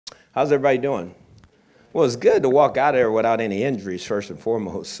How's everybody doing? Well, it's good to walk out of there without any injuries, first and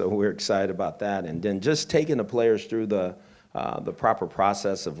foremost. So we're excited about that. And then just taking the players through the proper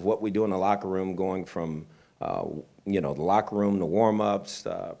process of what we do in the locker room, going from the locker room, the warm-ups,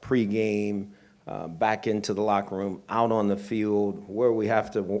 pregame, back into the locker room, out on the field, where we have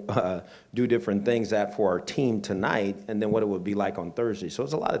to do different things at for our team tonight, and then what it would be like on Thursday. So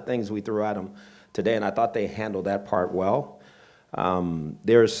it's a lot of things we threw at them today, and I thought they handled that part well.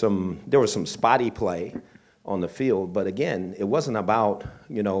 There was some spotty play on the field, but again, it wasn't about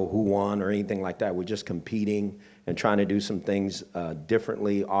who won or anything like that. We're just competing and trying to do some things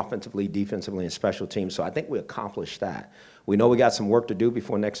differently, offensively, defensively, and special teams. So I think we accomplished that. We know we got some work to do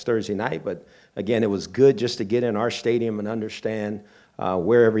before next Thursday night, but again, it was good just to get in our stadium and understand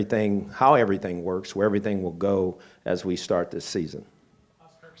how everything works, where everything will go as we start this season.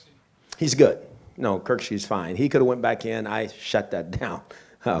 How's Kirksey? He's good. No, Kirksey's fine. He could have went back in. I shut that down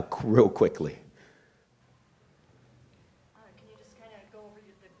real quickly. Can you just kind of go over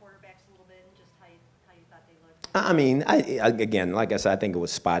the quarterbacks a little bit and just how you thought they looked? I mean, again, like I said, I think it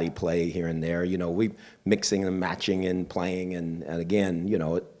was spotty play here and there. We mixing and matching and playing, and again,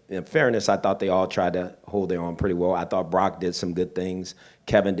 in fairness, I thought they all tried to hold their own pretty well. I thought Brock did some good things.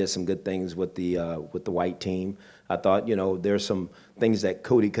 Kevin did some good things with the white team. I thought, there's some things that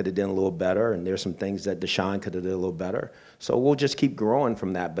Cody could have done a little better, and there's some things that Deshaun could have done a little better. So we'll just keep growing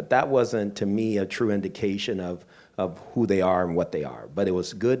from that. But that wasn't, to me, a true indication of who they are and what they are. But it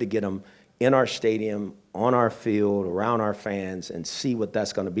was good to get them in our stadium, on our field, around our fans, and see what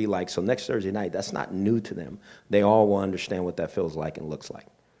that's going to be like. So next Thursday night, that's not new to them. They all will understand what that feels like and looks like.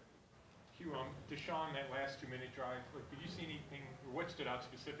 Hugh, Deshaun, that last 2-minute drive, did you see anything, or what stood out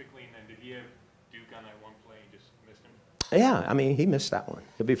specifically, and then did he have Duke on that one play and just missed him? Yeah, I mean, he missed that one.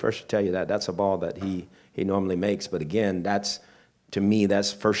 He'll be first to tell you that. That's a ball that he normally makes. But again, to me,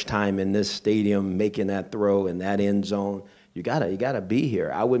 that's first time in this stadium making that throw in that end zone. You gotta be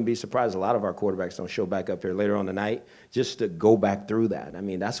here. I wouldn't be surprised. A lot of our quarterbacks don't show back up here later on tonight just to go back through that. I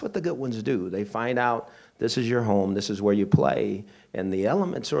mean, that's what the good ones do. They find out this is your home, this is where you play, and the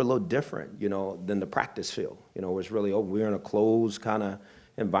elements are a little different, than the practice field. It's really we're in a closed kind of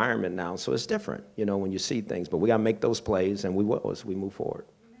environment now, so it's different, when you see things. But we gotta make those plays, and we will as we move forward.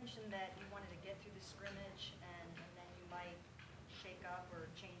 You mentioned that you wanted to get through the scrimmage, and then you might shake up or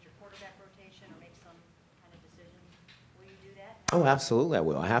change your quarterback rotation or make some kind of decision. Will you do that? Oh, absolutely, I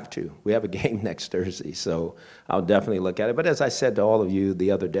will. I have to. We have a game next Thursday, so I'll definitely look at it. But as I said to all of you the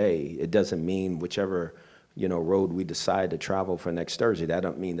other day, it doesn't mean whichever road we decide to travel for next Thursday. That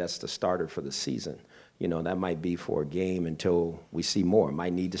don't mean that's the starter for the season. That might be for a game until we see more.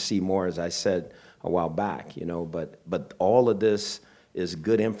 Might need to see more, as I said a while back. But all of this is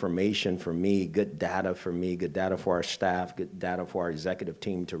good information for me, good data for me, good data for our staff, good data for our executive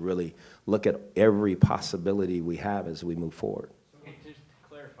team to really look at every possibility we have as we move forward. So just to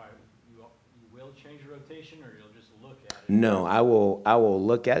clarify, you will change your rotation, or you'll just look at it? No, I will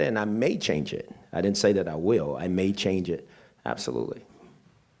look at it, and I may change it. I didn't say that I will. I may change it. Absolutely.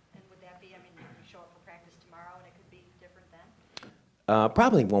 And would that be, you show up for practice tomorrow and it could be different then?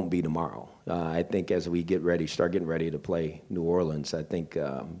 Probably won't be tomorrow. I think as we start getting ready to play New Orleans, I think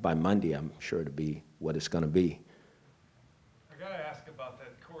by Monday I'm sure to be what it's going to be. I got to ask about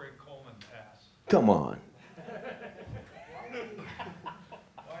that Corey Coleman pass. Come on.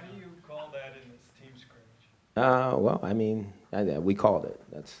 Why do you call that in this team scrimmage? Well, I mean, we called it.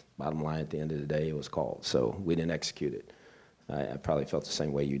 That's bottom line. At the end of the day, it was called. So we didn't execute it. I probably felt the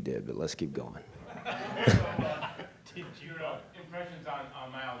same way you did, but let's keep going. Did your impressions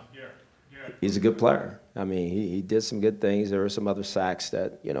on Miles Garrett? He's a good player. I mean, he did some good things. There were some other sacks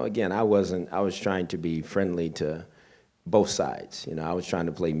that, again, I was trying to be friendly to both sides. I was trying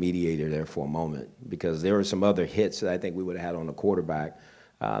to play mediator there for a moment because there were some other hits that I think we would have had on the quarterback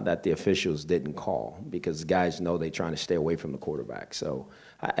that the officials didn't call because the guys know they're trying to stay away from the quarterback. So,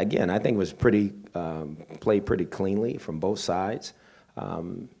 again, I think it was played pretty cleanly from both sides.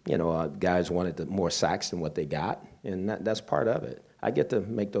 Guys wanted more sacks than what they got, and that's part of it. I get to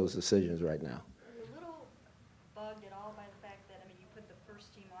make those decisions right now. Were you a little bugged at all by the fact that, you put the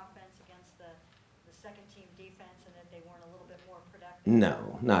first team offense against the second team defense and that they weren't a little bit more productive?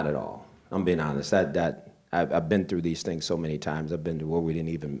 No, not at all. I'm being honest. I've been through these things so many times. I've been to where we didn't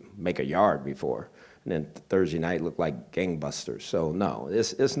even make a yard before, and then Thursday night looked like gangbusters. So no,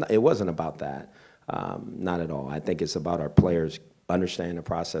 it wasn't about that. Not at all. I think it's about our players understanding the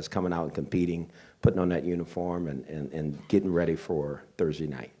process, coming out and competing, putting on that uniform, and getting ready for Thursday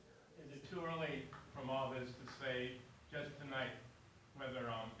night. Is it too early from all this to say, just tonight, whether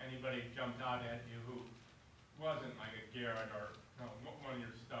anybody jumped out at you who wasn't like a Garrett or one of your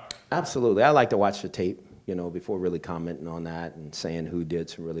stars? Absolutely. I like to watch the tape, before really commenting on that and saying who did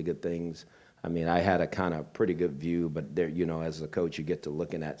some really good things. I mean, I had a kind of pretty good view, but there, as a coach, you get to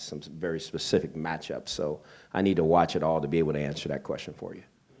looking at some very specific matchups. So I need to watch it all to be able to answer that question for you.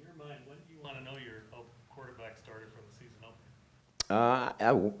 In your mind, when do you want to know your quarterback started for the season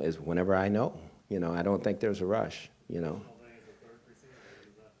opener? Is whenever I know. I don't think there's a rush.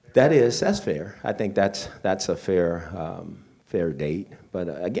 That's fair. I think that's a fair date.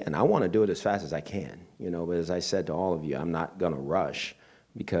 But again, I want to do it as fast as I can. But as I said to all of you, I'm not going to rush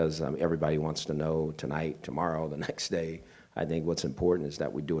because everybody wants to know tonight, tomorrow, the next day. I think what's important is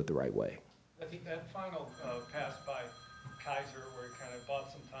that we do it the right way. I think that final pass by Kaiser where he kind of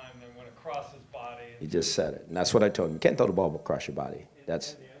bought some time, then went across his body. He just said it. And that's what I told him. You can't throw the ball across your body.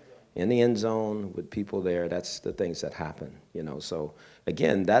 That's in the end zone with people there. That's the things that happen, So,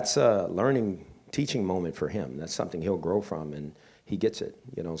 again, that's a learning, teaching moment for him. That's something he'll grow from, and he gets it.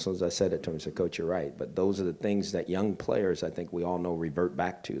 So as I said it to him, I said, Coach, you're right. But those are the things that young players, I think we all know, revert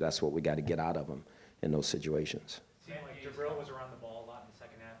back to. That's what we got to get out of them in those situations. It seemed like Jabril was around the ball a lot in the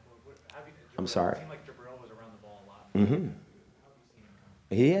second half. I'm sorry? It seemed like Jabril was around the ball a lot. Mm-hmm. How have you seen him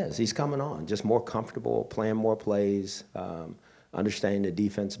come? He is. He's coming on, just more comfortable, playing more plays, understanding the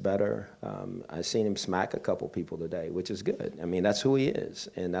defense better. I've seen him smack a couple people today, which is good. I mean, that's who he is,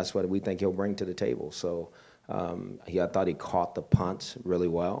 and that's what we think he'll bring to the table. So I thought he caught the punts really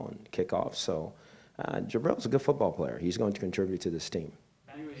well and kickoffs. So Jabril's a good football player. He's going to contribute to this team.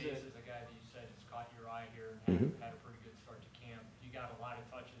 He was a guy that you said has caught your eye here and had a pretty good start to camp. You got a lot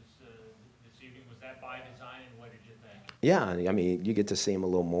of touches this evening. Was that by design, and what did you think? Yeah, I mean, you get to see him a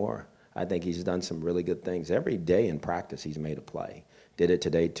little more. I think he's done some really good things. Every day in practice, he's made a play. Did it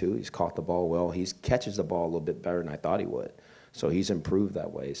today, too. He's caught the ball well. He catches the ball a little bit better than I thought he would. So he's improved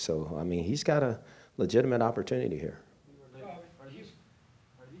that way. So, I mean, he's got a legitimate opportunity here. Are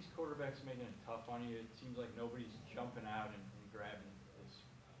these quarterbacks making it tough on you? It seems like nobody's jumping out and grabbing this.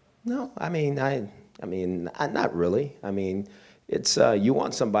 No, I mean, not really. I mean, it's you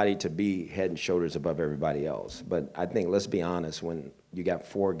want somebody to be head and shoulders above everybody else. But I think, let's be honest, when you got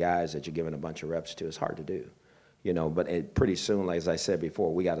 4 guys that you're giving a bunch of reps to, it's hard to do. But pretty soon, like as I said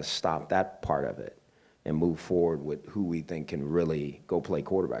before, we got to stop that part of it and move forward with who we think can really go play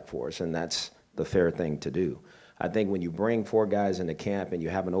quarterback for us, and that's the fair thing to do. I think when you bring 4 guys into camp and you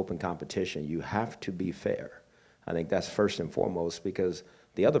have an open competition, you have to be fair. I think that's first and foremost, because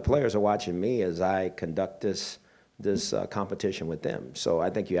the other players are watching me as I conduct this competition with them. So I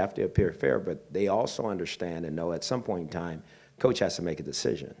think you have to appear fair, but they also understand and know at some point in time, coach has to make a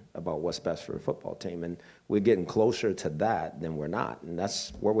decision about what's best for the football team, and we're getting closer to that than we're not, and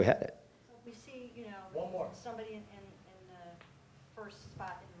that's where we're headed. We see, One more. somebody in the first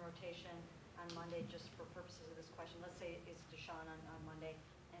spot in the rotation on Monday, just for purposes of this question. Let's say it's Deshaun on Monday,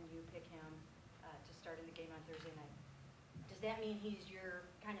 and you pick him to start in the game on Thursday night. Does that mean he's your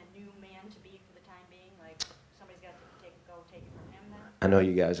kind of new man to beat for the time being? Like, somebody's got to take it from him then? I know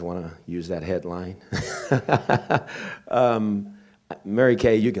you guys want to use that headline. Mary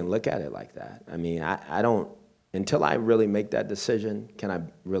Kay, you can look at it like that. I mean, I don't, until I really make that decision, can I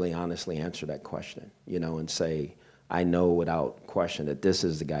really honestly answer that question, and say, I know without question that this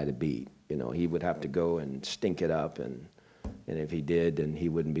is the guy to beat. He would have to go and stink it up, and if he did, then he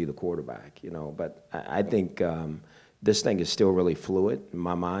wouldn't be the quarterback, But I think this thing is still really fluid in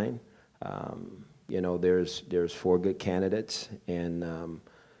my mind. There's 4 good candidates, and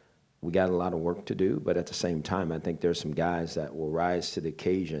we got a lot of work to do, but at the same time, I think there's some guys that will rise to the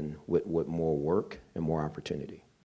occasion with more work and more opportunity.